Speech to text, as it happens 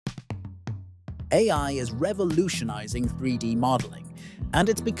AI is revolutionizing 3D modeling, and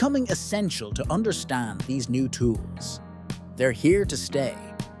it's becoming essential to understand these new tools. They're here to stay,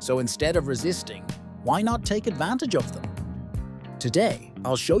 so instead of resisting, why not take advantage of them? Today,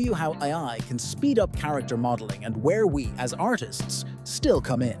 I'll show you how AI can speed up character modeling and where we, as artists, still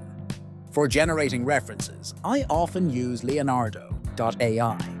come in. For generating references, I often use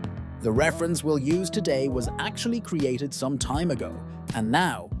Leonardo.AI. The reference we'll use today was actually created some time ago, and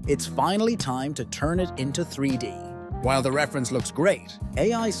now it's finally time to turn it into 3D. While the reference looks great,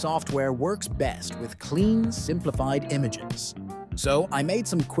 AI software works best with clean, simplified images. So I made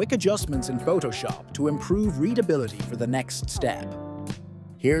some quick adjustments in Photoshop to improve readability for the next step.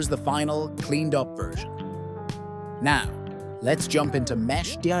 Here's the final, cleaned-up version. Now, let's jump into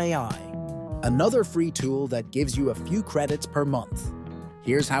Mesh.AI, another free tool that gives you a few credits per month.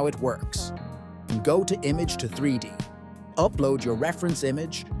 Here's how it works. Go to Image to 3D, upload your reference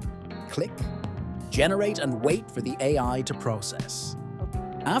image, click, generate and wait for the AI to process.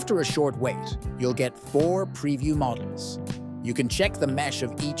 After a short wait, you'll get 4 preview models. You can check the mesh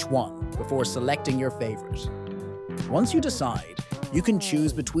of each one before selecting your favorite. Once you decide, you can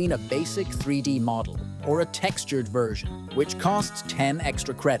choose between a basic 3D model or a textured version, which costs 10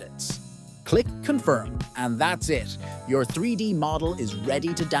 extra credits. Click Confirm, and that's it. Your 3D model is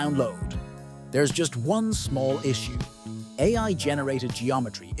ready to download. There's just one small issue. AI-generated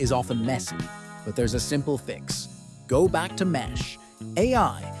geometry is often messy, but there's a simple fix. Go back to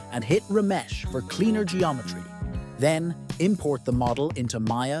Mesh.AI and hit Remesh for cleaner geometry. Then, import the model into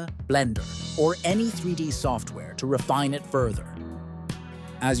Maya, Blender, or any 3D software to refine it further.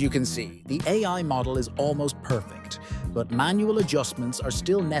 As you can see, the AI model is almost perfect, but manual adjustments are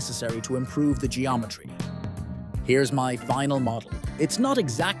still necessary to improve the geometry. Here's my final model. It's not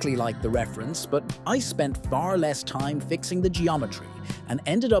exactly like the reference, but I spent far less time fixing the geometry and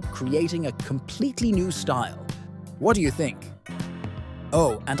ended up creating a completely new style. What do you think?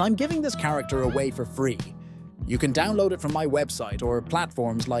 Oh, and I'm giving this character away for free. You can download it from my website or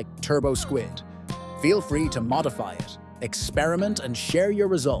platforms like Turbo Squid. Feel free to modify it, experiment, and share your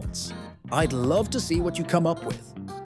results. I'd love to see what you come up with.